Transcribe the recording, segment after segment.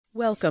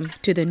Welcome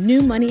to the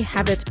New Money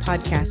Habits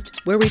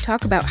Podcast, where we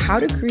talk about how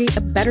to create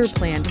a better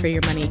plan for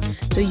your money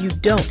so you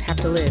don't have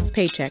to live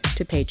paycheck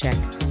to paycheck.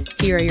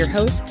 Here are your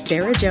hosts,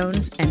 Sarah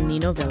Jones and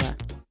Nino Villa.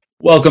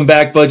 Welcome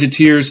back,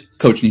 Budgeteers.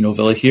 Coach Nino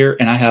Villa here,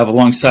 and I have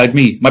alongside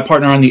me my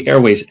partner on the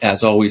airways,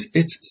 as always,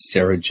 it's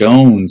Sarah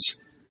Jones.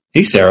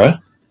 Hey,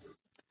 Sarah.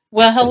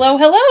 Well,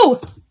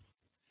 hello.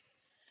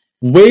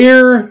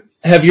 Where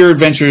have your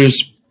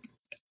adventures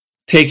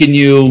taken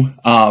you?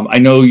 I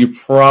know you're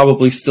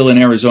probably still in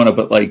Arizona,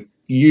 but like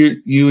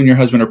you and your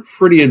husband are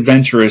pretty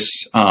adventurous.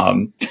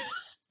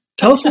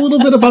 Tell us a little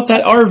bit about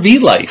that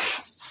RV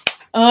life.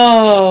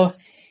 Oh,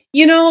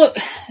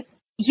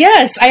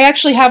 yes, I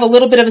actually have a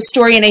little bit of a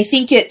story, and I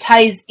think it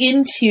ties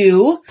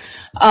into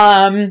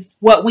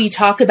what we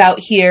talk about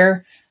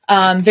here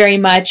very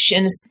much,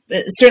 and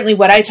certainly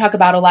what I talk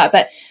about a lot.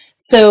 But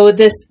so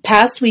this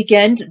past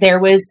weekend, there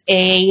was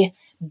a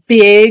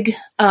big,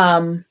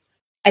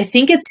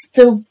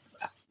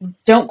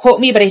 don't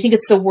quote me, but I think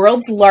it's the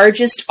world's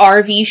largest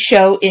RV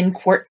show in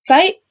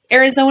Quartzsite,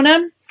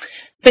 Arizona.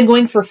 It's been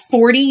going for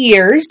 40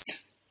 years.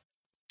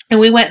 And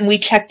we went and we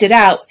checked it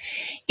out.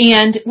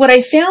 And what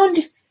I found,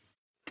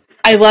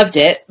 I loved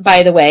it,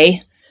 by the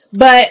way,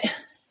 but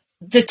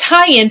the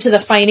tie into the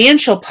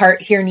financial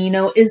part here,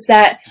 Nino, is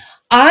that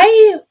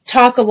I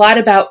talk a lot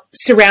about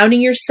surrounding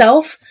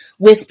yourself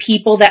with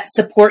people that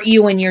support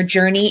you in your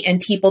journey and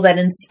people that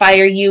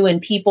inspire you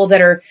and people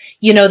that are,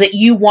 that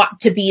you want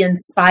to be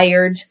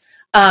inspired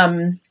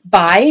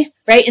by,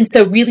 right? And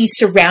so really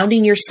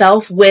surrounding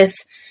yourself with,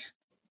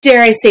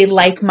 dare I say,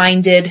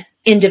 like-minded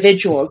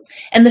individuals.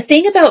 And the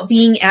thing about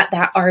being at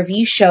that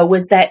RV show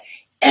was that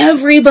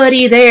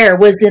everybody there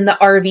was in the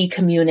RV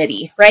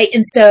community, right?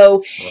 And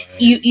so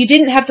you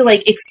didn't have to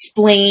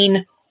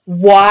explain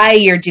why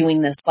you're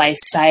doing this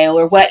lifestyle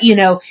or what,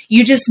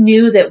 you just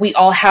knew that we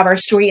all have our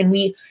story, and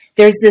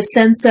there's this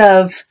sense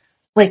of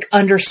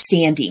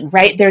understanding,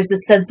 right? There's a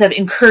sense of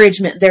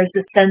encouragement. There's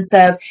a sense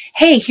of,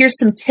 hey, here's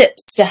some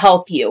tips to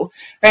help you,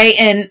 right?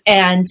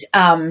 And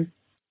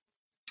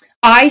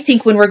I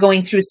think when we're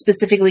going through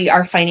specifically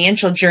our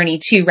financial journey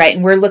too, right?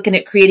 And we're looking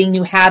at creating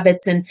new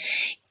habits, and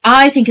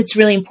I think it's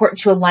really important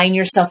to align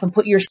yourself and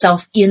put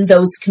yourself in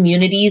those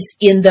communities,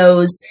 in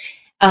those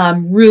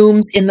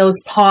rooms, in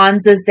those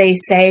ponds, as they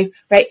say,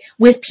 right?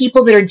 With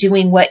people that are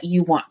doing what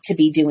you want to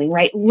be doing,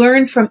 right?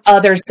 Learn from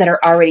others that are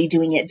already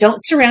doing it.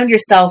 Don't surround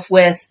yourself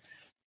with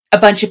a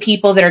bunch of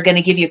people that are going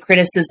to give you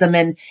criticism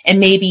and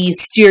maybe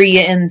steer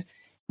you in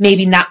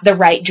maybe not the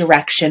right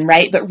direction,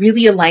 right? But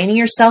really aligning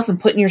yourself and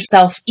putting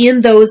yourself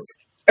in those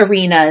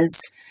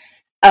arenas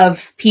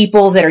of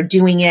people that are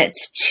doing it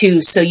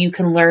too, so you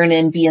can learn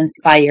and be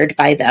inspired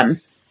by them.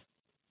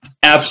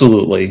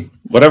 Absolutely.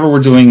 Whatever we're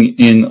doing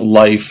in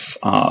life,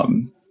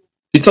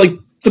 it's like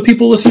the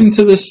people listening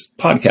to this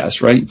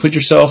podcast, right? You put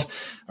yourself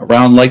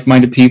around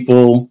like-minded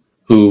people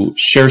who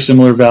share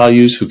similar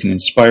values, who can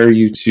inspire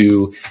you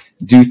to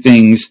do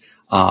things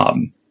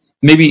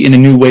maybe in a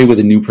new way with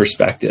a new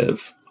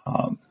perspective.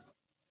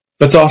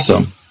 That's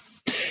awesome.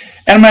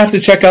 And I'm going to have to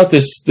check out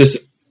this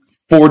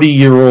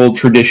 40-year-old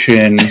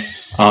tradition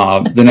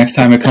the next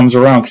time it comes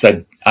around,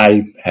 because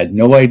I had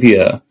no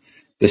idea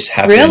this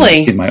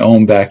happened in my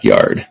own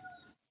backyard.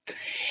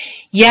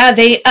 Yeah,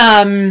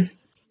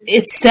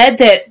 it's said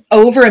that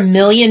over 1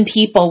 million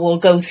people will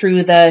go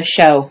through the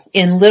show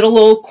in little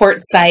old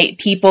Quartzsite.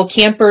 People,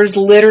 campers,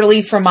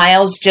 literally for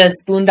miles,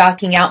 just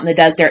boondocking out in the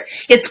desert.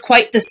 It's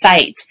quite the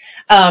sight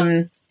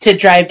to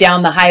drive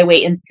down the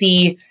highway and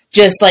see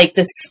just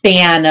the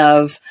span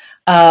of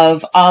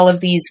all of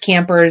these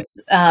campers.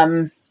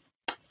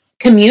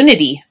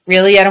 Community,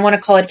 really. I don't want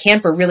to call it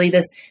camper, really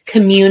this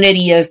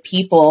community of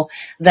people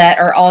that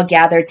are all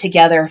gathered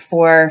together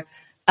for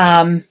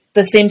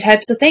the same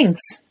types of things.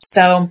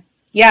 So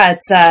yeah,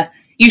 it's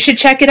you should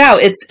check it out.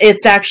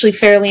 It's actually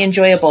fairly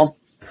enjoyable.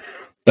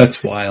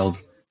 That's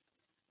wild.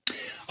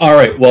 All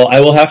right, well,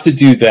 I will have to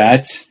do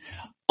that.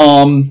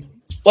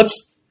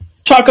 Let's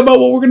talk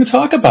about what we're going to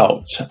talk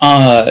about.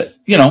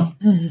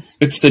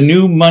 It's the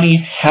New Money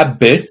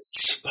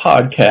Habits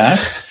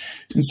podcast.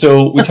 And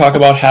so we talk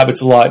about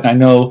habits a lot. And I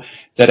know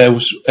that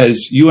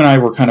as you and I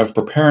were kind of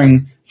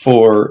preparing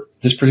for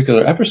this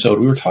particular episode,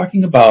 we were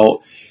talking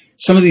about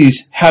some of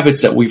these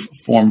habits that we've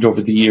formed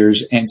over the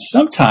years, and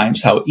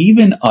sometimes how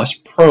even us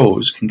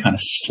pros can kind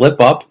of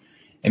slip up,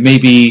 and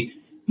maybe,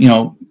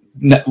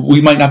 we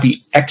might not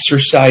be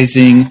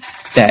exercising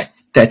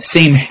that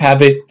same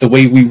habit the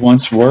way we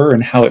once were,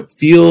 and how it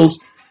feels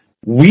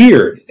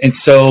weird. And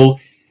so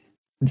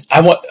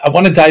I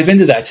want to dive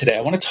into that today.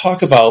 I want to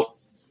talk about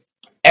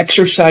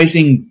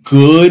exercising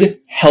good,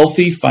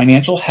 healthy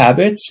financial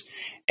habits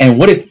and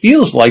what it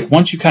feels like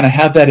once you kind of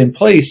have that in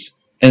place,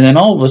 and then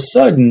all of a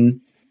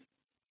sudden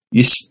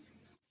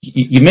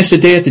you miss a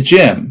day at the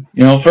gym.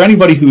 For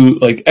anybody who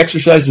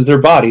exercises their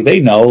body,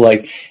 they know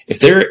if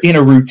they're in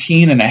a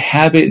routine and a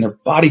habit and their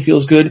body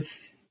feels good,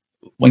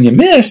 when you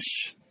miss,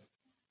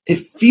 it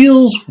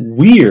feels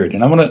weird.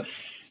 And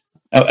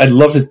I'd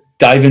love to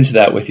dive into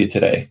that with you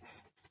today.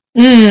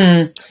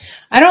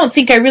 I don't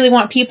think I really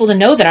want people to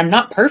know that I'm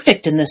not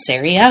perfect in this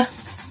area.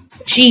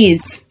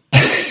 Jeez.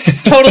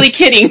 Totally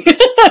kidding.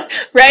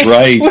 Right?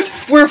 Right.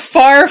 We're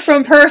far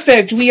from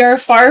perfect. We are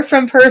far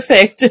from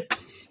perfect.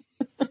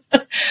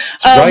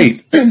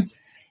 Right. And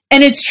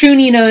it's true,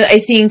 Nino, I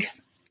think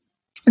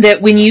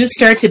that when you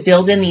start to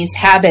build in these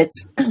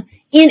habits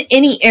in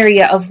any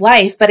area of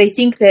life, but I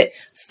think that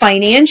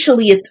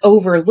financially it's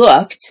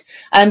overlooked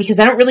because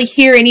I don't really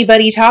hear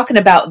anybody talking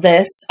about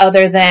this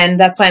other than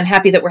that's why I'm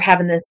happy that we're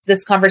having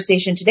this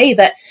conversation today.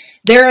 But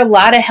there are a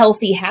lot of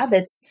healthy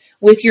habits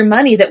with your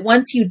money that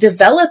once you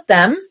develop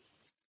them,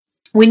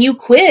 when you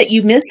quit,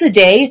 you miss a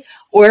day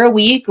or a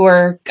week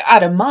or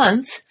God, a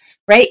month,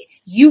 right?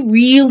 You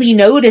really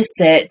notice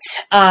it.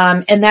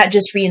 And that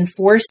just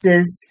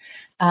reinforces,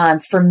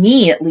 for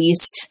me at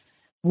least,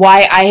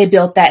 why I had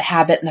built that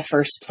habit in the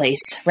first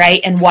place,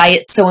 right? And why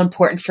it's so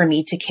important for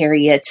me to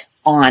carry it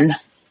on.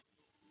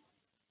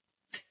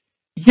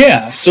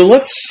 Yeah, so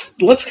let's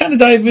kind of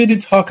dive in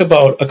and talk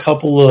about a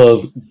couple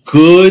of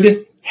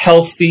good,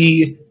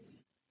 healthy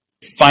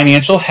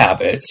financial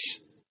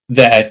habits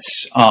that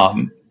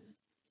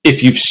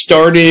if you've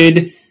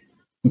started,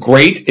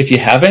 great. If you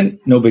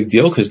haven't, no big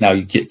deal because now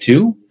you get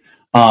to.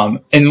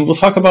 And we'll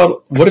talk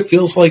about what it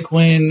feels like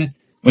when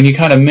you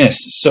kind of miss.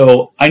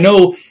 So I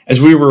know as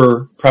we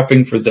were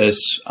prepping for this,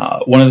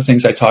 one of the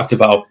things I talked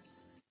about,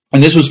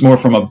 and this was more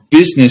from a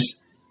business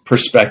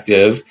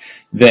perspective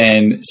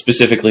than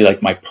specifically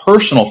like my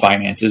personal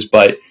finances,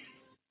 but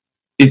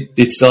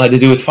it still had to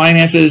do with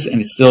finances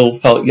and it still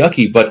felt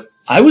yucky. But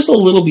I was a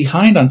little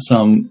behind on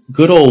some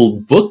good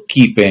old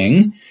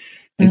bookkeeping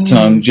and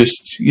some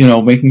just,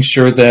 making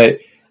sure that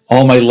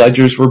all my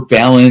ledgers were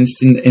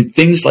balanced and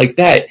things like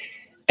that.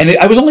 And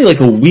I was only like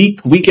a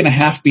week and a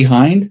half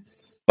behind.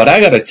 But I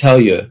got to tell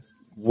you,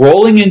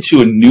 rolling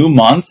into a new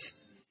month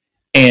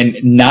and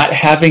not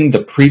having the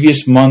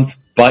previous month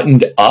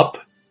buttoned up,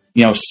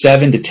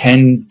 7 to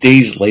 10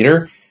 days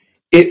later,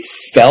 it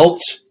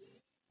felt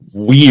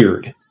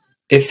weird.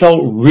 It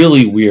felt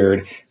really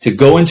weird to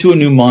go into a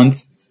new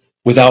month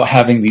without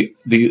having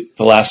the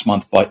last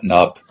month buttoned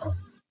up.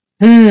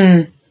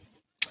 And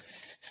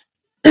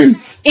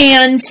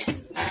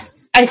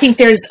I think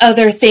there's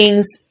other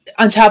things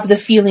on top of the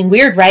feeling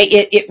weird, right?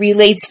 It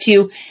relates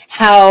to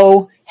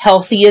how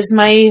healthy is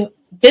my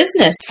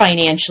business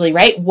financially,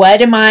 right?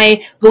 What am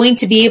I going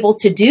to be able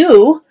to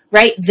do,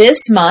 right,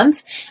 this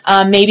month?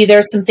 Maybe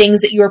there's some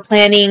things that you are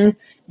planning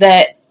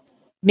that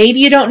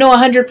maybe you don't know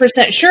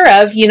 100% sure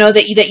of,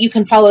 that you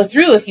can follow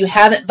through if you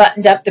haven't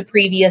buttoned up the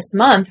previous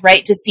month,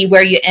 right, to see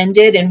where you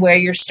ended and where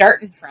you're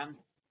starting from.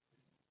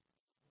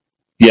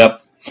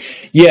 Yep.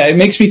 Yeah, it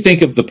makes me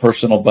think of the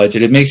personal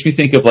budget. It makes me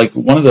think of like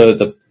one of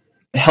the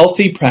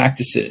healthy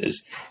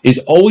practices is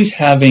always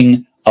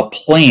having a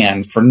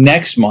plan for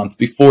next month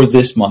before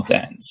this month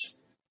ends,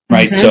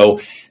 right? Mm-hmm.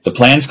 So the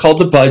plan's called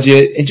the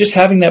budget, and just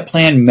having that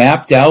plan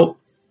mapped out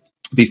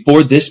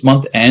before this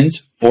month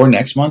ends for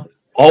next month,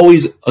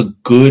 always a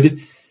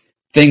good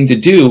thing to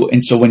do.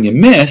 And so when you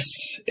miss,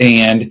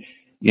 and,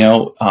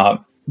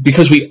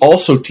 because we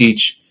also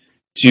teach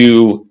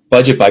to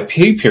budget by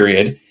pay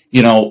period,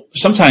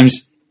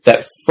 sometimes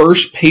that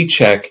first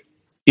paycheck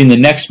in the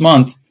next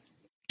month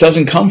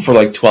doesn't come for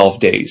like 12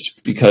 days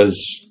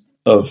because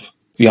of,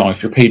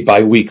 if you're paid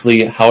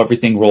bi-weekly, how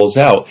everything rolls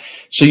out.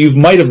 So you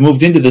might have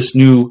moved into this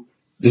new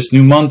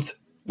month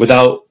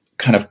without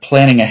kind of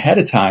planning ahead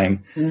of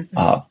time.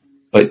 Mm-hmm.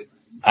 But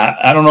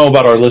I don't know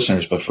about our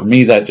listeners, but for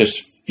me, that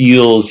just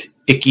feels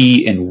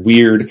icky and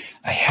weird.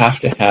 I have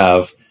to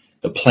have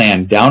the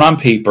plan down on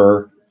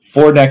paper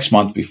for next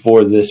month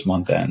before this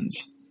month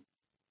ends.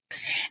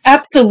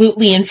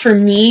 Absolutely. And for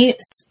me,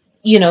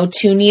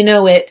 too,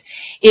 Nino,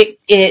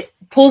 it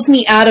pulls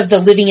me out of the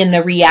living in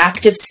the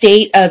reactive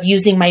state of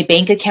using my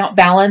bank account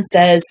balance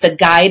as the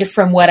guide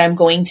from what I'm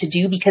going to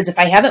do. Because if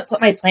I haven't put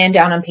my plan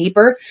down on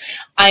paper,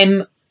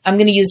 I'm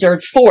going to use the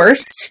word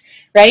forced,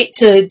 right,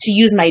 to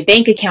use my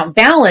bank account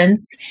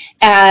balance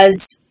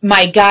as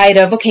my guide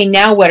of, okay,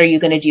 now what are you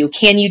going to do?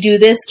 Can you do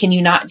this? Can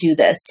you not do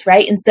this?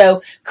 Right. And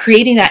so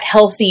creating that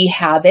healthy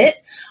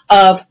habit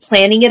of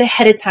planning it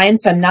ahead of time.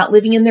 So I'm not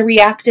living in the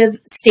reactive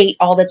state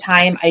all the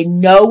time. I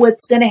know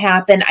what's going to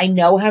happen. I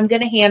know how I'm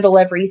going to handle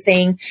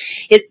everything.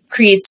 It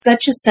creates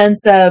such a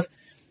sense of,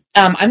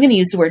 I'm going to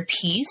use the word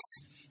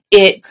peace.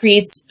 It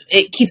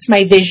keeps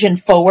my vision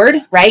forward,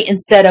 right?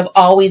 Instead of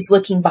always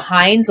looking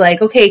behind,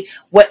 like, okay,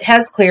 what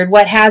has cleared?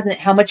 What hasn't?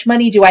 How much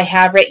money do I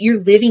have? Right?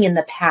 You're living in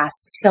the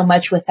past so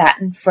much with that.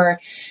 And for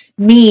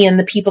me and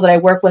the people that I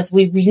work with,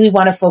 we really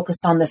want to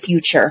focus on the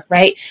future,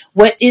 right?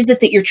 What is it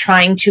that you're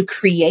trying to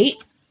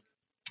create?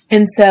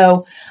 And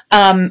so,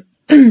 and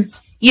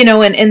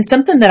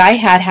something that I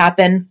had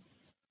happen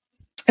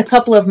a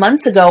couple of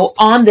months ago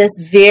on this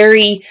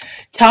very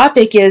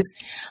topic is,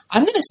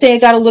 I'm going to say I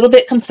got a little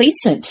bit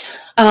complacent.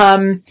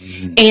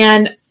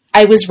 And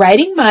I was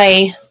writing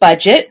my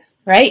budget,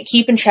 right?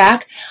 Keeping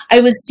track.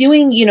 I was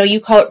doing, you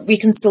call it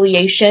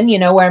reconciliation,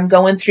 where I'm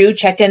going through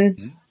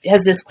checking,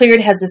 has this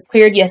cleared? Has this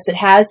cleared? Yes, it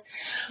has.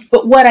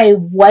 But what I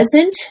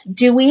wasn't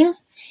doing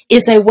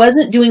is I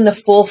wasn't doing the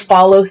full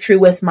follow through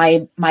with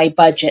my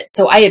budget.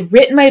 So I had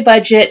written my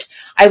budget.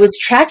 I was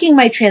tracking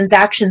my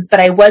transactions,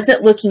 but I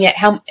wasn't looking at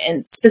how,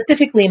 and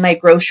specifically my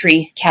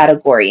grocery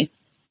category.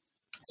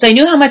 So I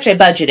knew how much I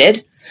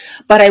budgeted,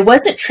 but I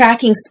wasn't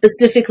tracking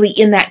specifically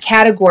in that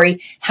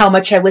category how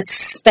much I was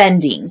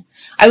spending.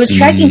 I was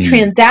tracking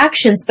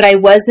transactions, but I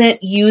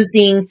wasn't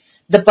using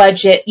the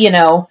budget,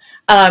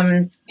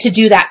 to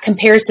do that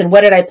comparison.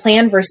 What did I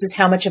plan versus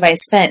how much have I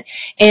spent?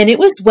 And it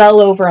was well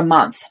over a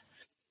month.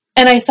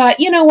 And I thought,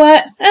 you know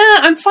what?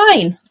 I'm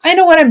fine. I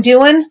know what I'm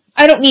doing.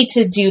 I don't need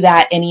to do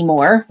that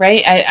anymore,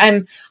 right?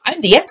 I'm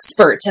the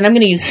expert, and I'm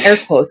going to use air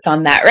quotes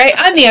on that, right?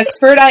 I'm the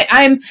expert.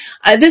 I'm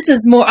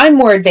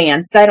more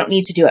advanced. I don't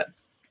need to do it.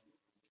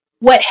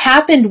 What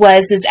happened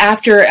is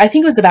after, I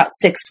think it was about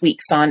 6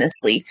 weeks,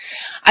 honestly,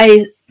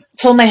 I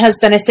told my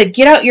husband, I said,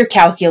 get out your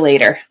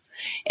calculator.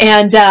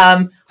 And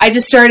I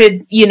just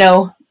started,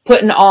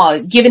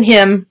 giving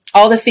him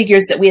all the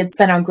figures that we had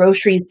spent on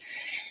groceries.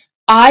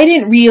 I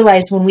didn't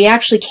realize when we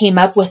actually came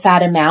up with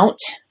that amount,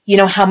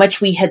 how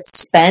much we had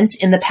spent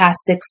in the past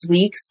 6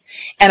 weeks,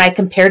 and I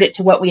compared it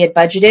to what we had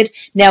budgeted.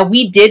 Now,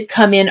 we did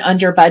come in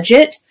under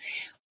budget.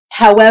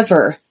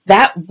 However,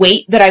 that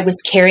weight that I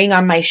was carrying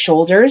on my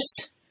shoulders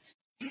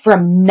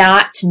from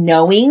not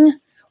knowing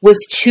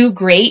was too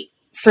great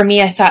for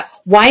me. I thought,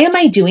 why am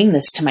I doing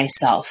this to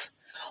myself?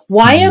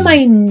 Why am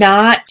I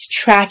not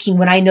tracking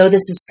when I know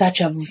this is such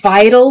a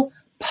vital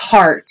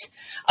part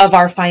of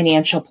our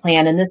financial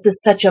plan? And this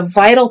is such a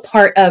vital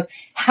part of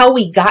how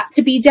we got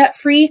to be debt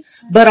free,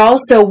 but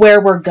also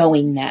where we're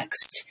going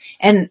next.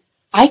 And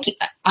I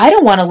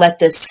don't want to let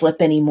this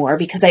slip anymore,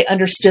 because I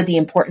understood the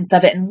importance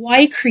of it. And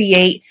why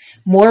create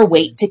more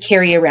weight to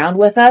carry around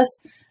with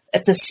us?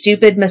 It's a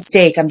stupid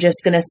mistake. I'm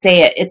just going to say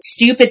it. It's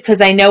stupid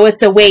because I know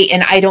it's a weight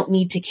and I don't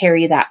need to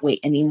carry that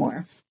weight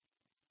anymore.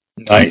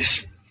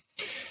 Nice.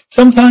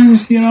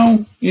 Sometimes,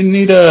 you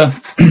need a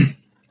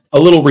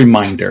little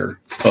reminder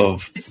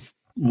of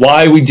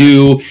why we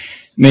do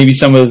maybe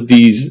some of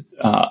these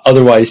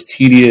otherwise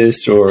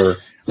tedious or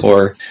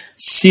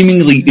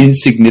seemingly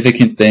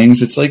insignificant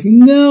things. It's like,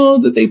 no,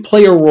 that they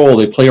play a role.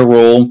 They play a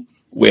role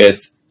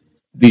with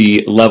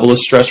the level of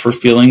stress we're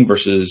feeling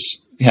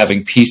versus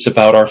having peace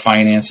about our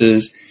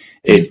finances.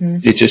 It's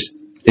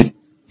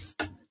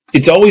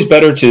always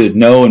better to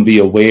know and be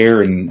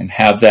aware and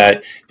have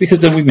that, because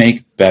then we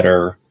make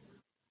better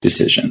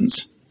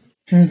decisions.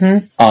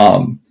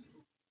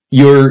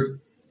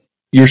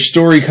 Your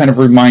story kind of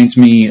reminds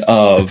me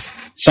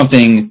of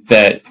something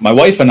that my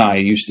wife and I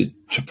used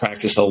to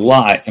practice a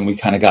lot, and we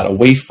kind of got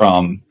away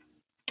from.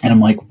 And I'm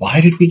like,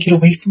 why did we get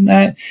away from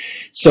that?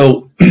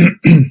 So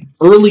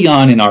early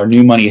on in our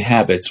new money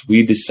habits,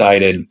 we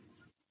decided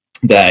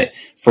that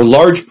for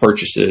large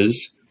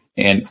purchases,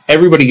 and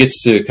everybody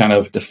gets to kind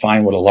of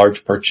define what a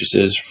large purchase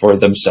is for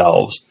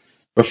themselves.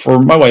 But for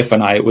my wife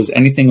and I, it was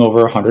anything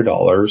over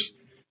 $100,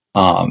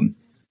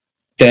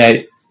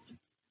 that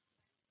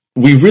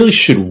we really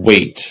should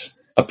wait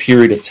a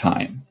period of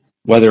time,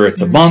 whether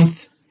it's a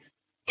month,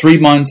 3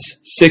 months,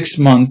 6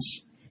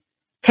 months,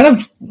 kind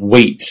of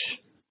wait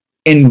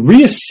and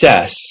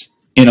reassess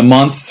in a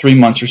month, 3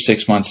 months, or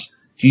 6 months.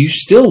 Do you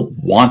still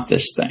want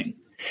this thing?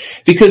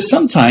 Because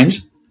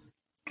sometimes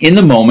in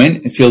the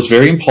moment, it feels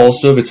very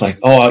impulsive. It's like,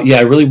 oh yeah,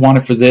 I really want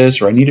it for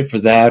this, or I need it for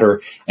that,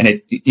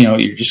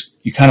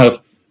 you kind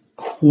of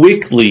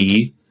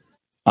quickly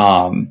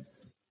come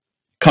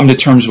to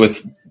terms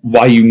with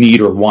why you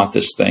need or want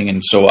this thing.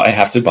 And so I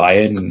have to buy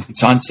it, and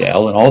it's on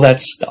sale and all that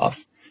stuff.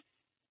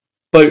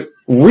 But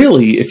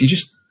really, if you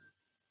just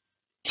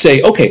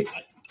say, okay,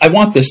 I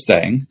want this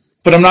thing,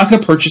 but I'm not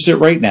going to purchase it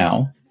right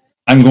now.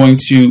 I'm going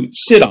to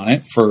sit on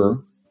it for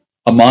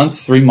a month,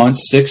 3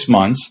 months, 6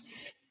 months.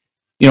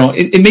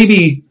 It may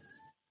be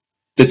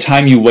the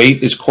time you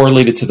wait is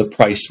correlated to the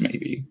price,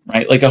 maybe,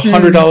 right? Like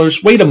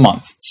 $100, wait a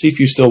month, see if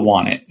you still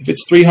want it. If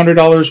it's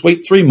 $300,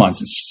 wait 3 months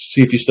and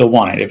see if you still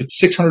want it. If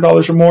it's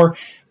 $600 or more,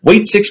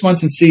 wait 6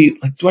 months and see,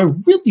 like, do I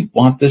really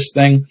want this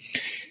thing?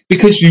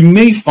 Because you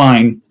may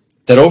find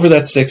that over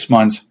that 6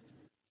 months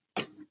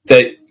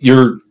that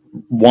your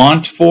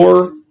want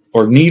for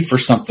or need for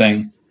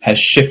something has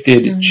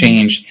shifted,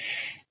 changed,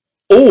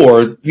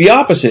 or the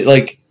opposite.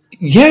 Like,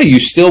 yeah, you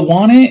still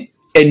want it,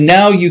 and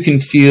now you can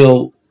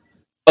feel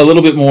a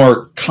little bit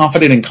more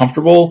confident and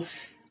comfortable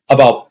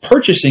about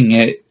purchasing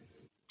it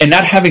and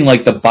not having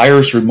like the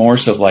buyer's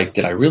remorse of like,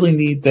 did I really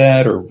need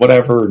that or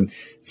whatever, and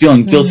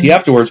feeling guilty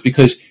afterwards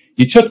because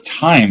you took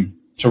time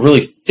to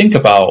really think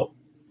about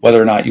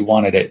whether or not you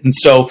wanted it. And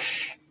so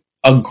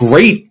a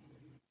great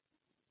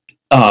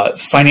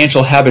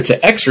financial habit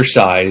to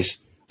exercise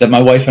that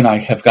my wife and I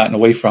have gotten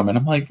away from, and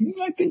I'm like,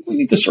 I think we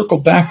need to circle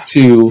back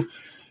to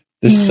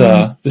this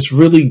this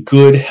really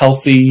good,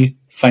 healthy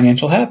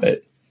financial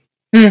habit.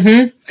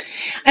 And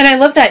I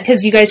love that,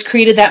 because you guys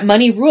created that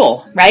money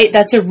rule, right?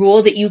 That's a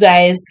rule that you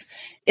guys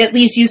at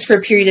least use for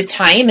a period of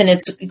time. And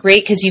it's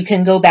great because you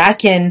can go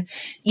back and,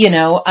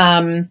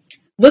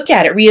 look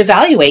at it,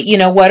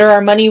 reevaluate, what are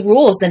our money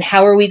rules and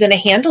how are we going to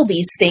handle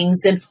these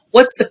things? And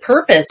what's the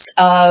purpose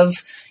of,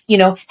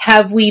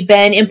 have we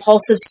been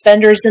impulsive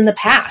spenders in the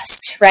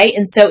past, right?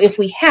 And so if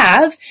we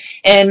have,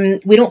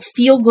 and we don't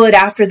feel good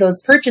after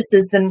those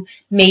purchases, then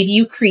maybe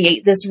you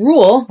create this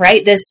rule,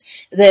 right? This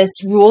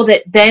rule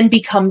that then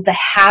becomes a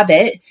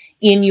habit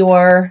in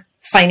your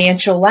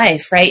financial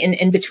life, right?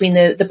 And between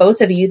the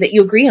both of you that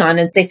you agree on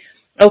and say,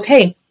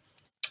 okay,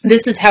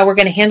 this is how we're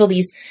going to handle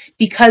these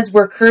because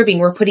we're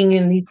putting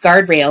in these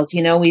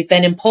guardrails. We've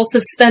been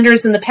impulsive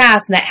spenders in the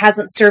past and that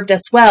hasn't served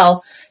us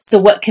well. So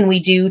what can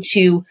we do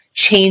to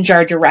change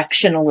our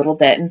direction a little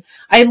bit? And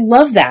I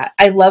love that.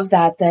 My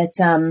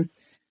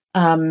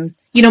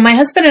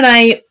husband and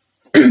I,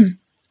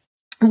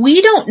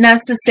 we don't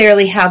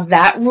necessarily have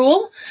that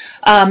rule,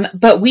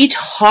 but we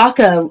talk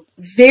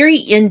very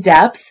in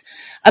depth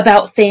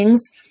about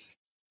things.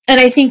 And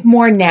I think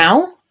more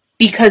now,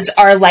 because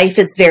our life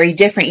is very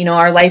different.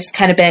 Our life's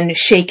kind of been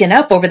shaken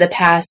up over the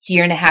past 1.5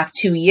 years,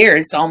 2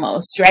 years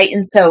almost, right?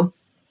 And so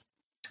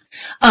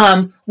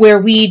where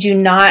we do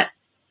not,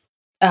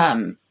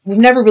 we've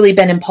never really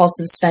been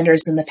impulsive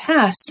spenders in the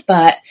past,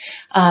 but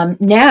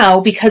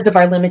now because of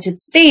our limited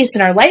space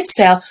and our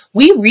lifestyle,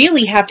 we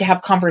really have to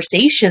have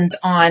conversations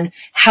on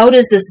how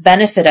does this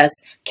benefit us?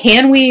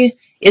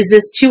 Is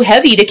this too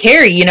heavy to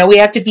carry? We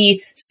have to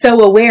be so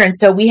aware. And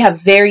so we have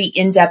very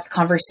in-depth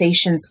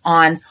conversations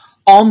on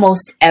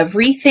almost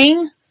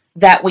everything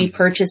that we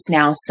purchase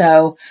now.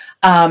 So,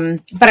 but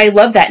I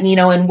love that,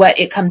 and what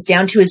it comes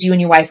down to is you and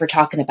your wife are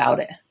talking about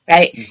it,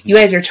 right? Mm-hmm. You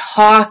guys are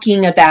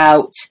talking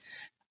about,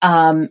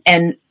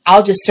 and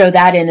I'll just throw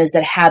that in as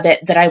a habit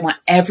that I want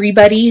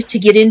everybody to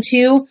get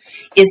into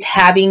is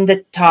having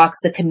the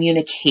talks, the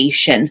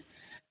communication,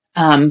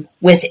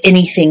 with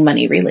anything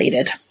money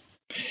related.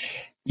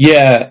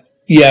 Yeah.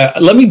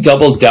 Let me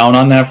double down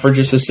on that for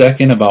just a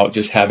second about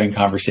just having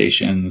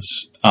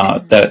conversations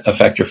that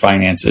affect your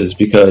finances,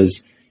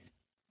 because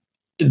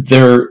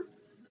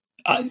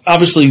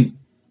obviously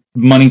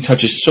money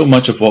touches so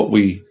much of what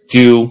we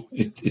do.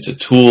 It's a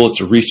tool,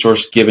 it's a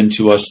resource given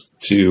to us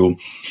to,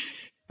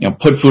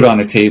 put food on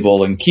the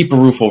table and keep a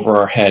roof over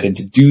our head and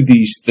to do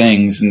these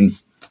things.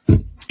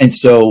 And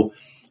so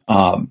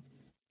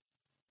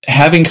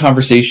having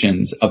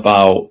conversations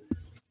about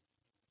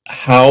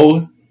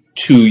how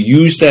to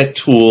use that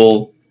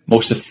tool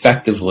most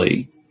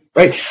effectively,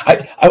 right?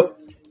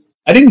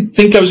 I didn't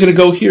think I was going to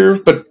go here,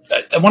 but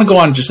I want to go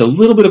on just a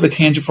little bit of a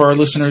tangent for our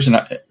listeners,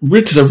 and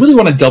because I really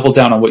want to double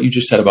down on what you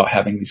just said about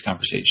having these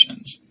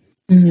conversations.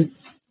 Mm-hmm.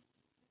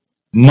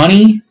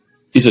 Money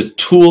is a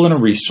tool and a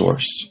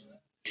resource,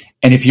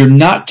 and if you're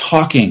not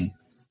talking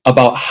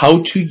about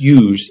how to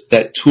use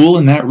that tool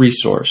and that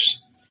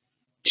resource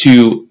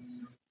to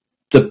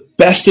the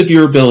best of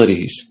your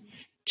abilities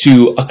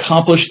to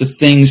accomplish the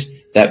things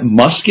that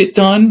must get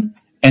done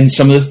and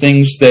some of the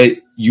things that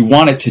you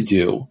want it to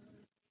do,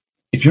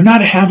 if you're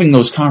not having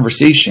those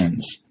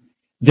conversations,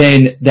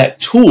 then that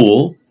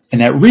tool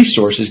and that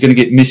resource is going to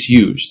get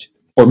misused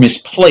or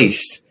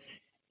misplaced.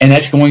 And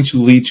that's going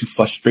to lead to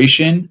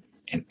frustration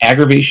and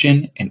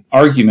aggravation and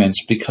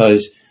arguments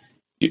because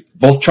you're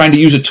both trying to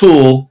use a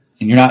tool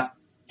and you're not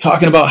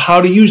talking about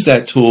how to use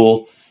that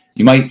tool.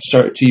 You might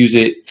start to use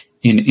it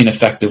in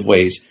ineffective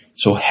ways.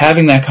 So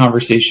having that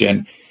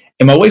conversation,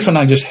 and my wife and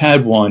I just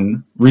had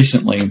one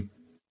recently.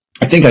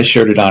 I think I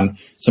shared it on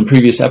some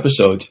previous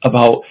episodes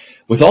about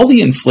with all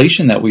the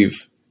inflation that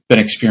we've been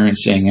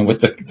experiencing and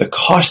with the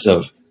cost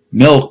of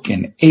milk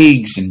and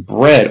eggs and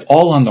bread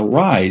all on the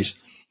rise.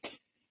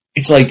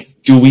 It's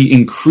like, do we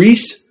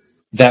increase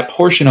that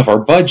portion of our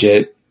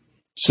budget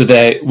so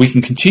that we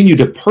can continue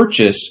to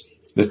purchase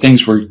the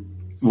things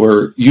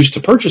we're used to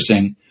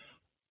purchasing?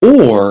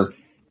 Or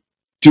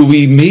do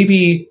we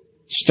maybe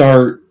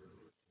start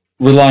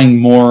relying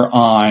more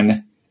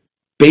on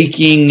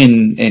baking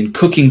and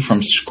cooking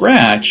from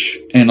scratch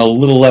and a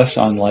little less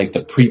on like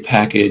the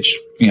prepackaged,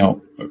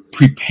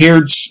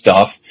 prepared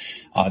stuff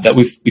that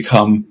we've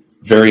become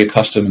very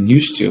accustomed and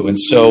used to? And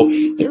so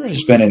there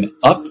has been an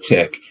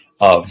uptick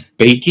of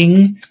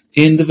baking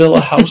in the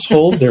Villa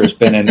household. There's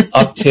been an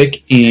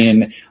uptick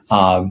in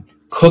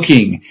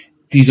cooking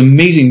these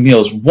amazing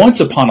meals.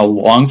 Once upon a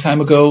long time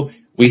ago,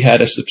 we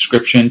had a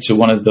subscription to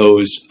one of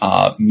those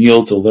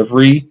meal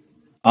delivery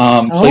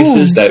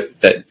places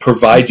that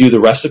provide you the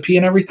recipe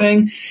and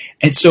everything.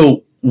 And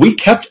so we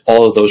kept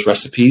all of those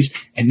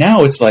recipes. And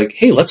now it's like,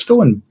 hey, let's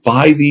go and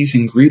buy these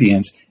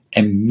ingredients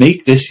and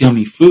make this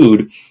yummy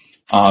food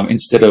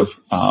instead of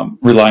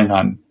relying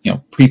on,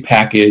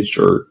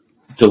 prepackaged or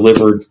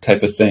delivered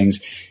type of things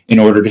in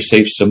order to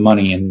save some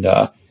money. And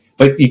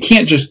but you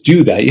can't just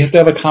do that. You have to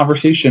have a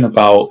conversation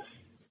about,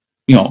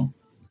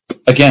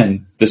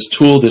 again, this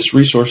tool, this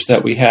resource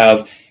that we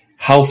have.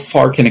 How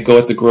far can it go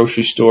at the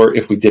grocery store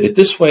if we did it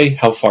this way?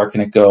 How far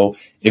can it go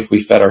if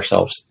we fed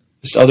ourselves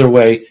this other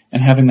way?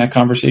 And having that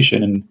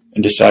conversation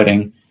and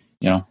deciding,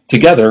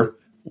 together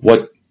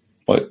what's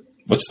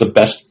the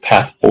best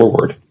path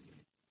forward.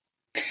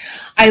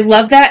 I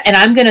love that. And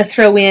I'm going to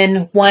throw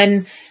in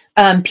one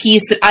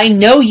piece that I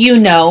know you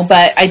know,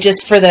 but I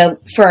just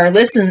for our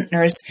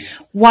listeners,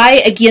 why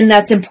again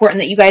that's important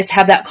that you guys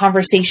have that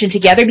conversation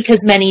together,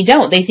 because many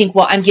don't. They think,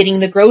 well, I'm getting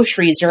the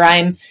groceries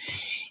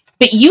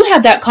but you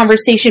had that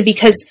conversation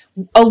because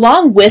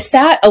along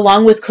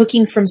with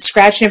cooking from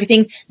scratch and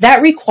everything,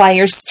 that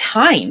requires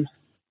time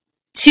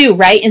too,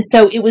 right? And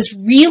so it was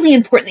really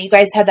important that you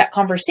guys had that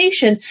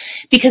conversation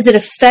because it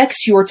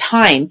affects your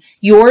time,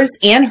 yours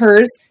and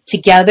hers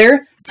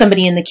together,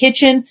 somebody in the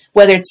kitchen,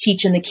 whether it's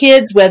teaching the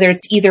kids, whether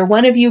it's either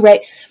one of you,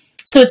 right?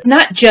 So it's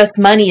not just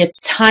money,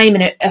 it's time,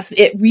 and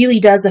it really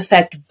does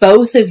affect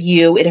both of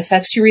you. It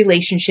affects your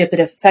relationship. It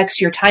affects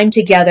your time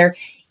together.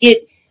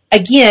 It,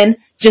 again,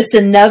 just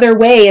another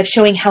way of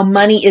showing how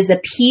money is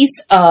a piece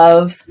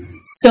of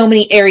so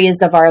many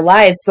areas of our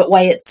lives, but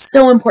why it's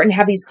so important to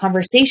have these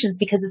conversations,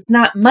 because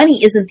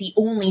money isn't the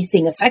only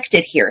thing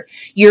affected here.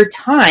 Your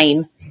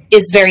time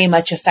is very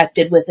much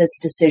affected with this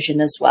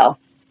decision as well.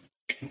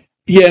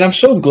 Yeah, and I'm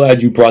so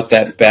glad you brought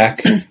that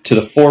back to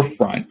the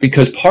forefront,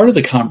 because part of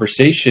the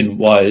conversation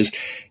was,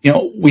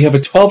 we have a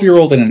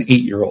 12-year-old and an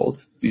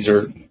 8-year-old. These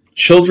are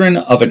children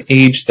of an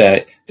age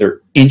that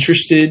they're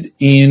interested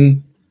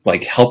in,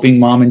 like helping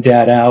mom and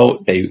dad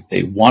out. They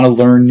want to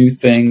learn new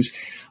things,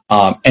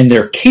 and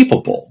they're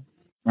capable,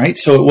 right?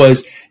 So it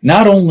was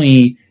not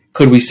only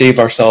could we save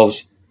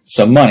ourselves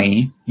some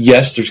money,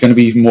 yes, there's going to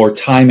be more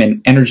time and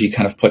energy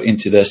kind of put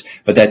into this,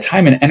 but that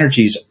time and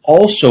energy is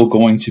also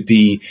going to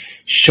be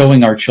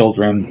showing our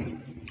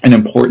children an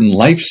important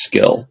life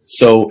skill.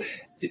 So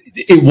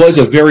it was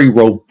a very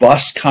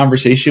robust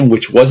conversation,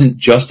 which wasn't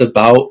just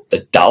about the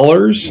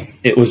dollars.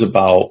 It was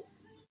about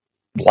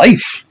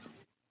life.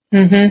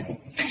 Mm-hmm.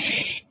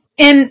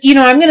 And,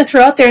 I'm going to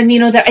throw out there,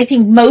 that I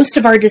think most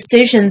of our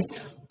decisions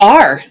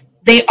are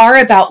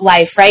about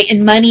life, right?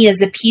 And money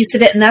is a piece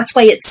of it. And that's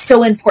why it's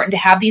so important to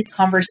have these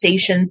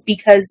conversations,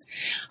 because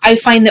I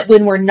find that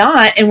when we're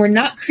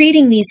not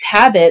creating these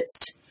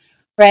habits,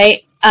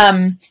 right?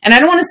 And I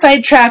don't want to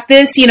sidetrack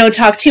this,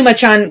 talk too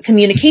much on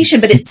communication,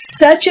 but it's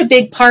such a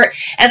big part,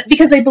 and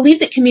because I believe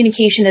that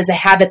communication is a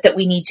habit that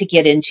we need to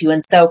get into.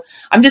 And so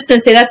I'm just going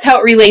to say that's how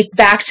it relates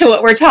back to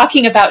what we're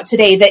talking about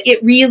today, that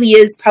it really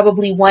is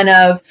probably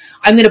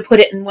I'm going to put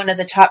it in one of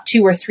the top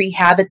 2 or 3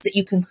 habits that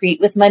you can create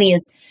with money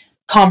is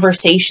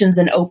conversations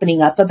and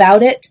opening up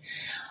about it.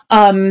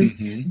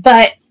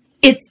 But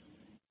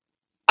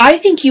I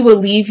think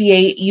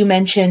you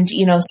mentioned,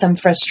 some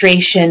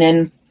frustration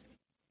and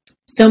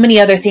so many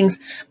other things,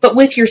 but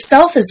with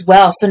yourself as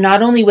well. So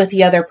not only with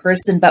the other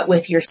person, but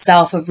with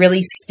yourself, of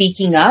really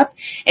speaking up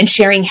and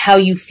sharing how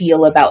you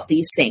feel about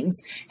these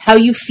things, how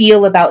you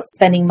feel about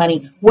spending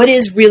money, what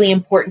is really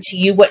important to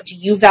you, what do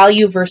you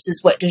value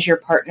versus what does your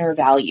partner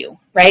value,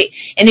 right?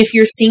 And if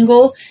you're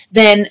single,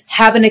 then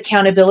have an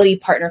accountability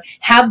partner,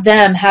 have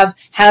them have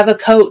a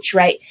coach,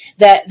 right?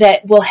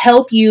 That will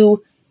help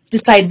you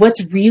decide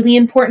what's really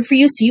important for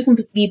you, so you can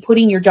be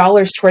putting your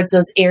dollars towards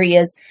those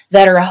areas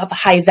that are of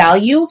high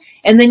value,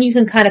 and then you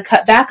can kind of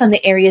cut back on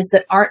the areas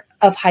that aren't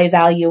of high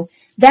value.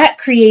 That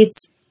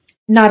creates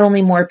not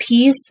only more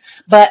peace,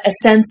 but a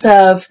sense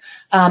of,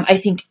 I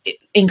think,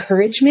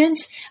 encouragement,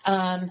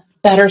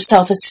 better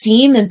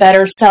self-esteem, and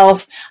better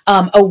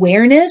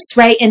self-awareness,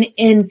 right?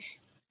 And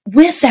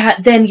with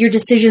that, then your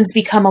decisions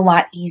become a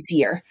lot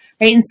easier,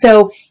 right? And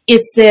so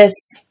it's this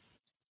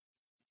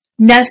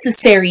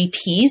necessary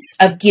piece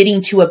of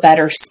getting to a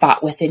better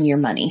spot within your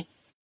money.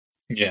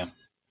 Yeah,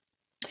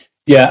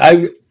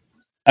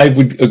 I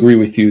would agree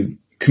with you.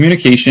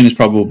 Communication is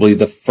probably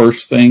the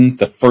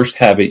first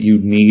habit you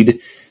need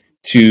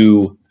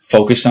to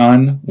focus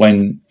on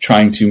when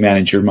trying to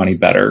manage your money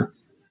better.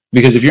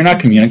 Because if you're not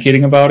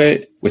communicating about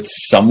it with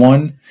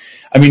someone,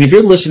 if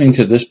you're listening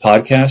to this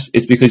podcast,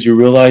 it's because you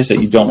realize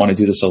that you don't want to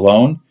do this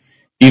alone,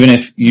 even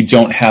if you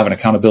don't have an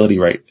accountability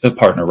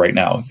partner right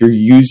now. You're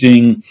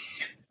using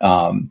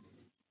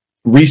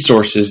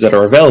resources that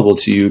are available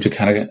to you to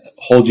kind of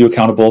hold you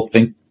accountable,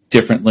 think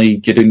differently,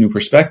 get a new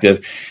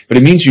perspective. But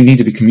it means you need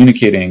to be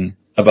communicating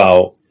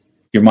about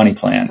your money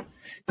plan.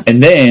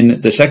 And then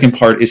the second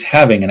part is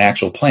having an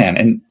actual plan.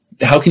 And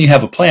how can you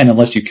have a plan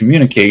unless you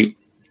communicate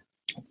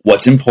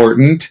what's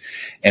important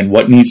and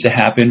what needs to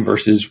happen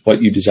versus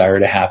what you desire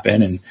to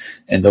happen,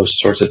 and those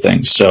sorts of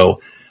things.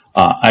 So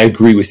I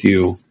agree with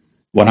you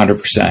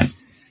 100%.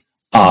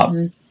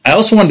 I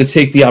also wanted to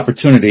take the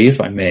opportunity, if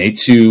I may,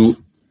 to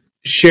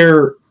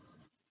share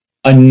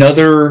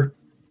another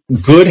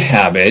good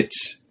habit,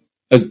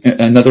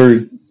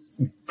 another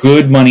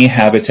good money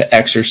habit to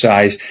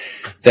exercise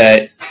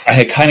that I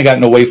had kind of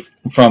gotten away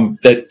from,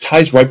 that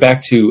ties right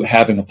back to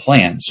having a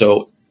plan.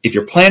 So if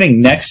you're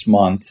planning this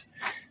month,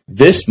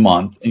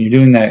 and you're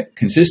doing that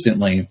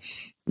consistently,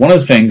 one of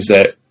the things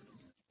that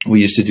we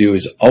used to do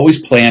is always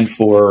plan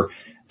for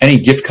any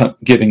gift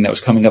giving that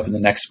was coming up in the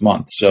next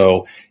month.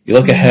 So you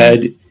look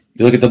ahead,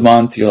 you look at the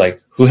month, you're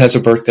like, who has a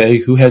birthday?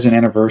 Who has an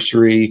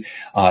anniversary?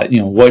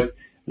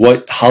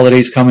 What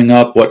holiday's coming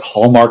up? What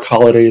Hallmark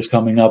holiday is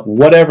coming up?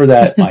 Whatever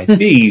that might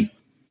be.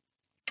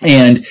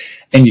 And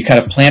you kind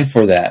of plan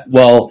for that.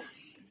 Well,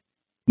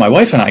 my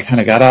wife and I kind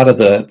of got out of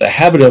the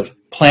habit of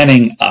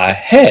planning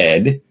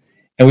ahead,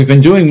 and we've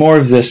been doing more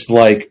of this,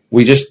 like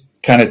we just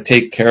kind of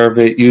take care of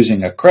it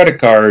using a credit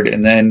card,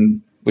 and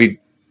then we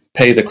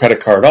pay the credit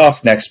card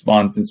off next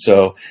month. And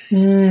so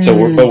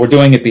we're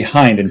doing it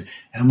behind. And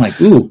I'm like,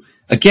 ooh,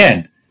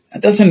 again,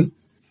 that doesn't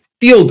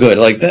feel good.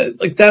 Like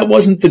that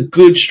wasn't the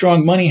good,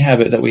 strong money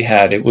habit that we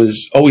had. It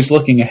was always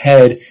looking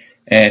ahead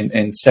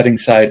and setting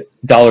aside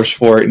dollars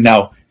for it.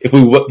 Now, if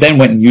we then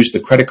went and used the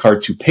credit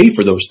card to pay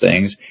for those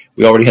things,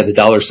 we already had the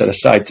dollars set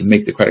aside to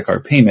make the credit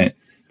card payment.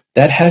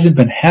 That hasn't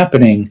been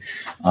happening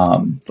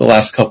the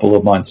last couple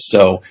of months.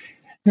 So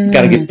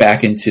got to get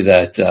back into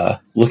that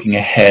looking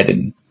ahead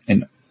and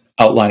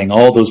outlining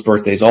all those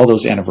birthdays, all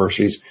those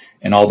anniversaries,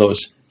 and all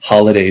those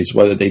holidays,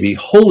 whether they be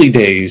holy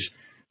days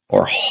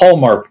or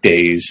Hallmark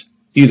days.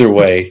 Either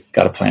way,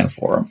 got to plan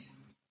for them.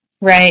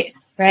 Right.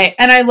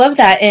 And I love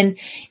that. And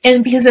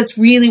because that's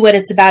really what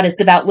it's about.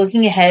 It's about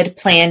looking ahead,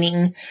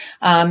 planning.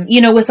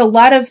 With a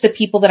lot of the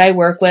people that I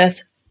work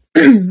with,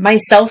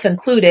 myself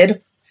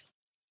included,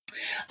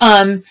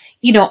 I've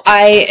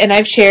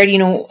shared,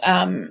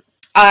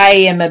 I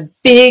am a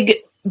big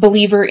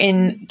believer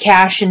in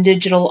cash and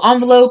digital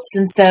envelopes.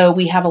 And so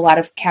we have a lot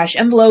of cash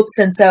envelopes.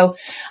 And so,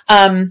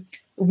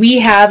 we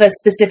have a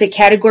specific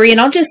category, and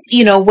I'll just,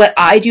 what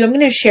I do, I'm going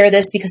to share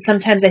this because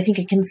sometimes I think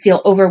it can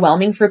feel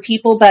overwhelming for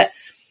people, but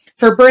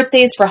for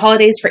birthdays, for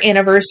holidays, for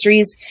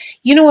anniversaries,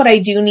 what I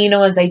do,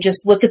 Nino, is I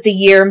just look at the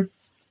year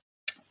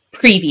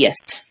previous,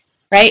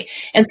 right?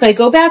 And so I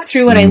go back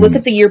through and I look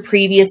at the year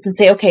previous and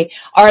say, okay,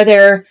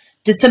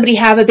 did somebody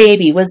have a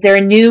baby? Was there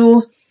a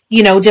new,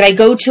 did I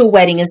go to a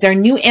wedding? Is there a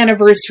new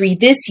anniversary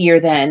this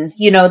year then,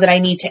 that I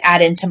need to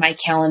add into my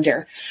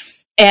calendar?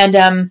 And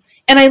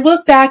I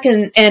look back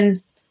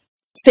and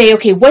say,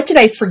 okay, what did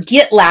I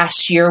forget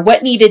last year?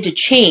 What needed to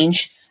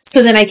change?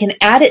 So then I can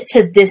add it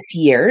to this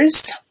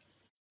year's.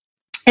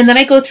 And then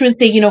I go through and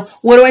say,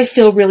 what do I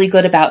feel really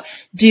good about?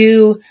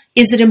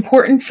 Is it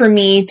important for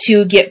me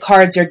to get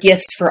cards or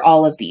gifts for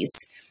all of these?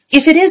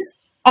 If it is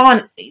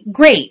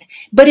great.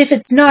 But if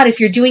it's not,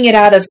 if you're doing it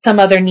out of some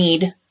other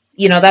need,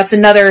 that's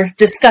another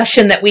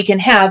discussion that we can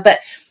have, but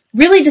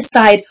really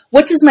decide,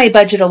 what does my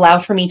budget allow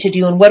for me to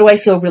do? And what do I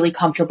feel really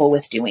comfortable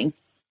with doing?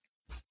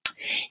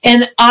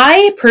 And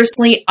I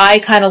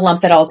kind of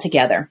lump it all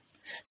together.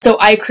 So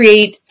I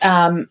create,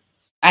 I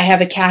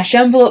have a cash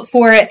envelope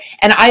for it,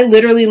 and I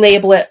literally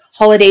label it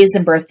holidays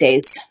and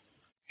birthdays.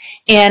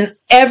 And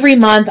every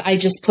month I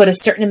just put a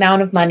certain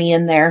amount of money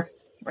in there,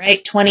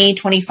 right? 20,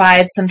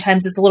 25,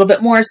 sometimes it's a little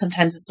bit more,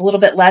 sometimes it's a little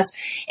bit less.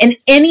 And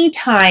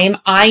anytime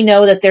I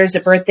know that there's a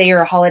birthday or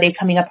a holiday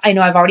coming up, I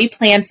know I've already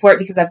planned for it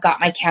because I've got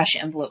my cash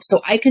envelope. So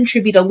I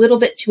contribute a little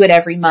bit to it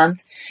every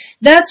month.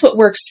 That's what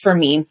works for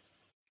me.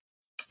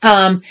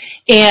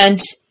 And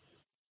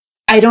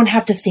I don't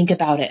have to think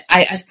about it.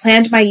 I've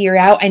planned my year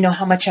out. I know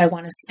how much I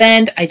want to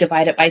spend. I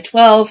divide it by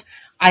 12.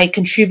 I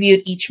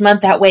contribute each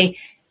month. That way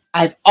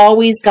I've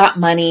always got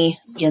money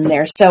in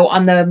there. So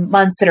on the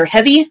months that are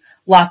heavy,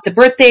 lots of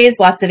birthdays,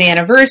 lots of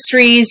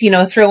anniversaries,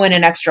 throw in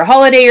an extra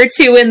holiday or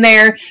two in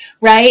there,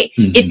 right?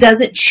 Mm-hmm. It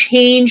doesn't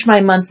change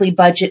my monthly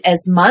budget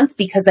as month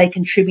because I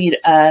contribute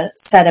a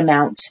set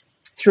amount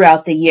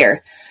throughout the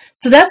year.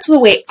 So that's the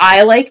way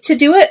I like to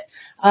do it.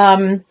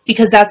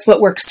 Because that's what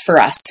works for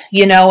us,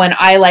 and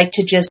I like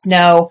to just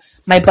know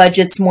my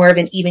budget's more of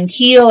an even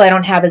keel. I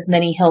don't have as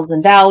many hills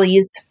and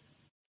valleys.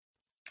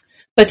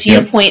 But to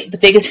your point, the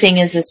biggest thing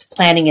is this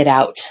planning it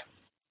out.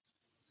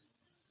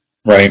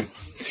 Right.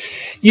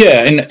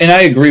 Yeah. And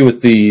I agree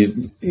with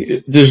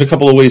there's a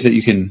couple of ways that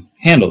you can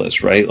handle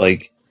this, right?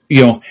 Like,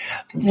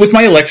 with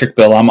my electric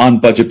bill, I'm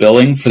on budget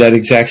billing for that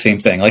exact same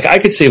thing. Like I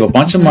could save a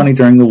bunch of money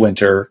during the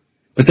winter,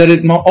 but that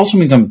it also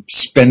means I'm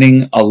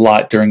spending a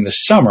lot during the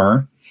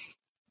summer.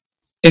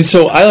 And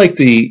so I like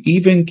the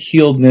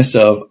even-keeledness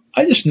of,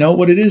 I just know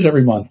what it is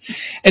every month.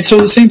 And so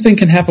the same thing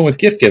can happen with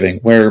gift giving,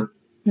 where,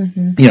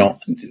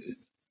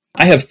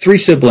 I have 3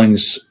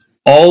 siblings,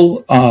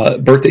 all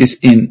birthdays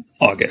in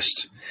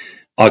August.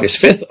 August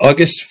 5th,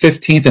 August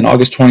 15th, and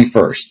August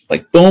 21st.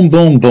 Like, boom,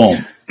 boom,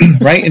 boom,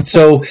 right? And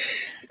so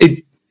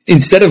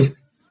instead of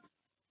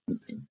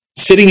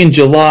sitting in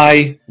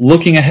July,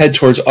 looking ahead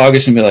towards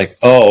August and be like,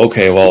 oh,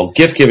 okay, well,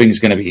 gift giving is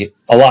going to be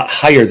a lot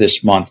higher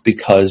this month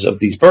because of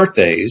these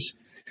birthdays.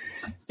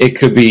 It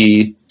could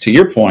be, to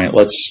your point,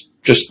 let's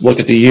just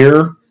look at the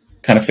year,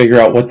 kind of figure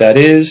out what that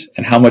is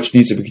and how much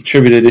needs to be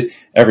contributed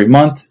every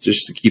month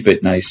just to keep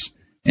it nice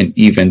and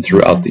even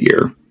throughout the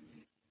year.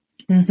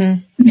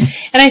 Mm-hmm.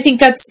 And I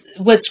think that's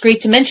what's great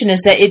to mention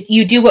is that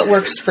you do what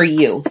works for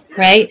you,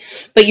 right?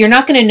 But you're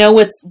not going to know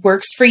what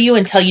works for you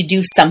until you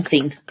do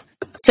something.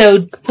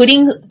 So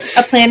putting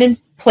a plan in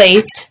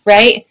place,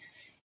 right?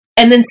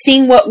 And then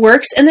seeing what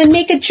works and then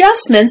make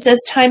adjustments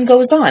as time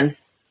goes on.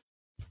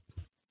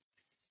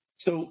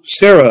 So,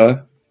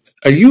 Sarah,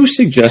 are you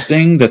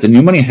suggesting that the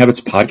New Money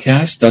Habits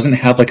podcast doesn't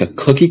have like a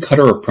cookie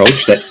cutter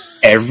approach that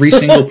every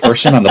single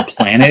person on the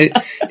planet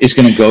is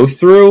going to go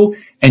through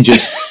and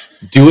just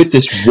do it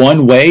this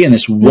one way, and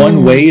this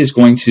one way is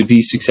going to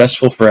be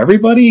successful for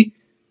everybody?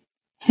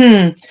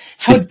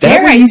 How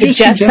dare I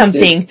suggest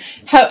something?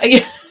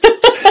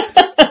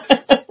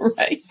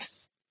 Right.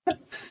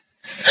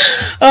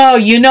 Oh,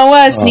 you know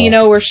us,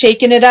 Nino. We're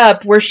shaking it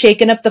up. We're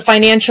shaking up the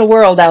financial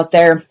world out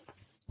there.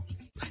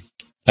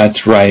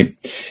 That's right.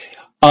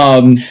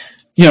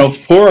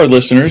 For our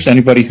listeners,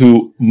 anybody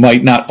who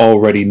might not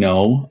already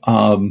know,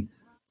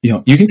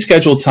 you can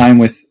schedule time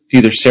with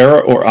either Sarah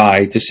or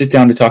I to sit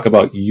down to talk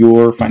about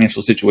your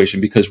financial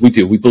situation, because we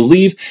do. We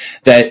believe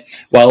that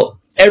while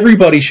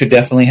everybody should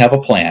definitely have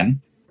a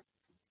plan,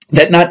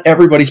 that not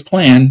everybody's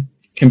plan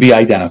can be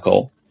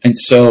identical. And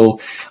so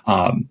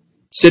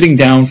sitting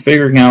down,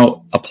 figuring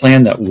out a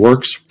plan that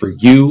works for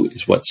you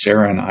is what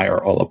Sarah and I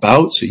are all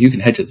about. So you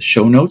can head to the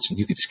show notes and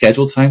you can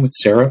schedule time with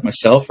Sarah,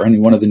 myself, or any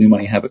one of the New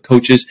Money Habit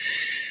coaches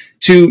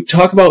to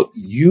talk about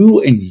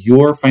you and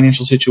your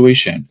financial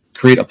situation.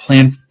 Create a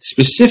plan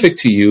specific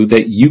to you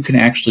that you can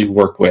actually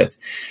work with.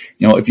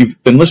 If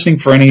you've been listening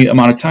for any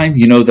amount of time,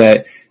 you know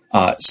that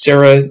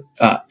Sarah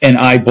and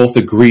I both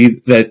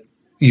agree that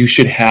you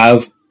should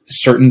have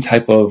certain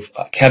type of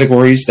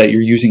categories that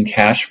you're using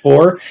cash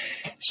for.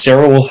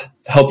 Sarah will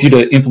help you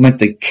to implement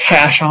the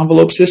cash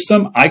envelope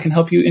system. I can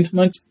help you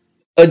implement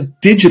a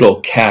digital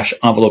cash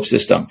envelope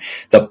system.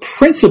 The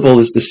principle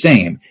is the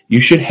same. You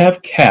should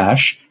have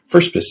cash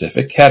for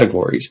specific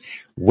categories.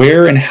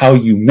 Where and how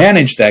you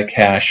manage that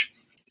cash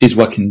is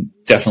what can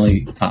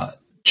definitely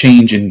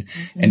change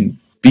and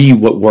be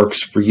what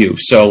works for you.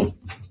 So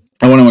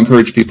I want to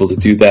encourage people to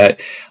do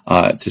that,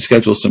 to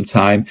schedule some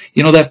time.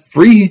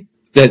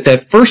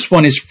 That first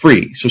one is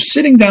free. So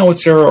sitting down with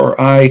Sarah or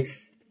I,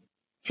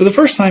 for the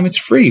first time, it's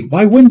free.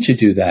 Why wouldn't you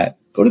do that?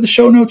 Go to the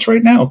show notes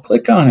right now.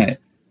 Click on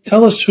it.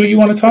 Tell us who you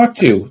want to talk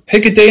to.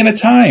 Pick a day and a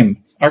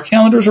time. Our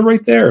calendars are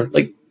right there.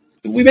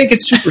 We make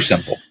it super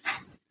simple.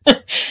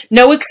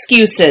 No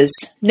excuses.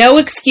 No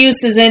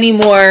excuses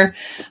anymore.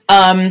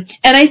 And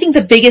I think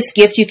the biggest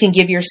gift you can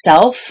give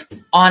yourself,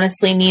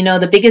 honestly, Nino,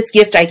 the biggest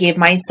gift I gave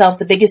myself,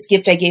 the biggest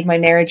gift I gave my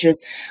marriage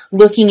was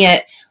looking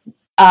at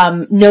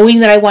knowing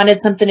that I wanted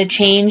something to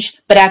change,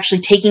 but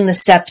actually taking the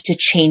step to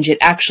change it,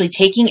 actually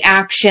taking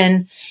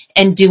action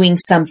and doing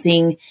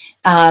something,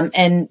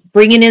 and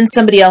bringing in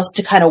somebody else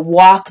to kind of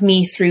walk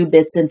me through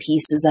bits and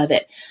pieces of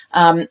it.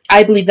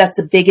 I believe that's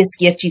the biggest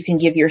gift you can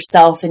give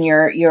yourself and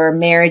your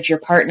marriage, your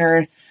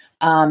partner.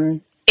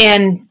 And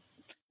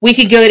we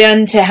could go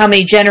down to how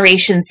many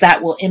generations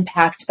that will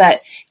impact,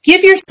 but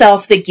give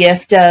yourself the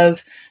gift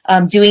of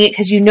doing it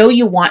because you know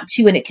you want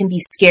to, and it can be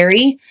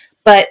scary.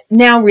 But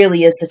now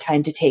really is the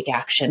time to take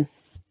action.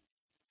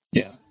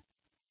 Yeah.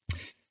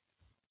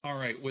 All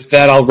right. With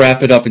that, I'll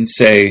wrap it up and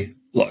say,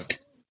 look,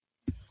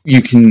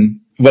 you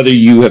can, whether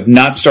you have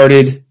not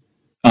started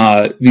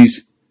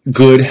these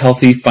good,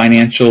 healthy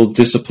financial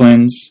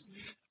disciplines,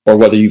 or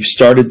whether you've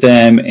started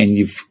them and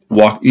you've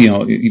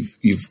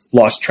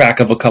lost track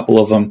of a couple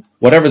of them,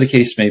 whatever the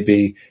case may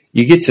be,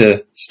 you get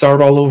to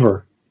start all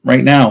over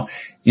right now.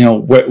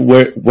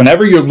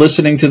 Whenever you're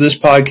listening to this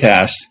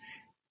podcast,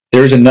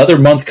 there's another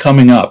month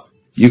coming up.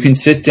 You can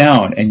sit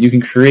down and you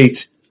can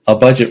create a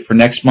budget for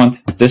next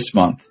month, this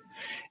month,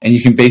 and you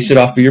can base it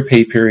off of your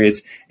pay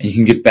periods, and you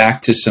can get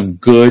back to some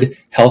good,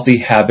 healthy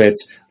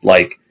habits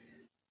like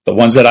the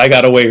ones that I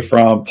got away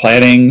from,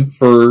 planning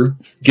for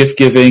gift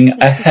giving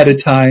ahead of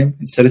time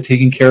instead of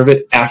taking care of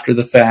it after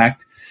the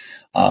fact.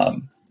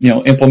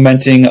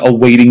 Implementing a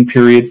waiting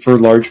period for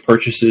large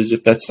purchases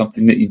if that's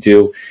something that you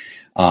do.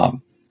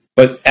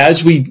 But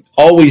as we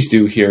always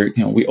do here,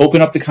 we open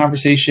up the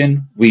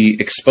conversation, we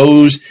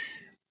expose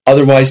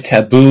otherwise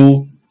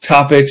taboo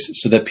topics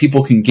so that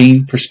people can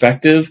gain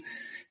perspective.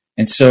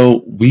 And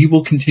so we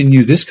will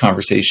continue this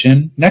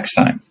conversation next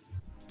time.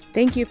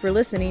 Thank you for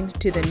listening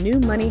to the New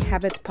Money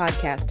Habits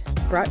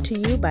podcast, brought to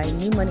you by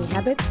New Money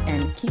Habits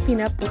and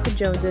Keeping Up with the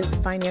Joneses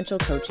Financial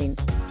Coaching.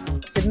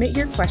 Submit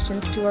your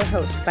questions to our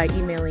host by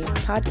emailing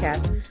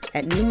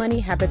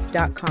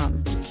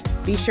podcast@newmoneyhabits.com.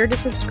 Be sure to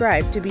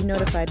subscribe to be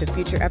notified of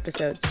future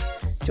episodes.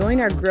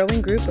 Join our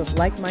growing group of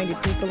like-minded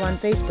people on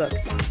Facebook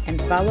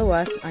and follow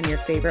us on your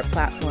favorite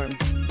platform.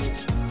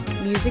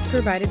 Music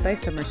provided by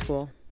Summer School.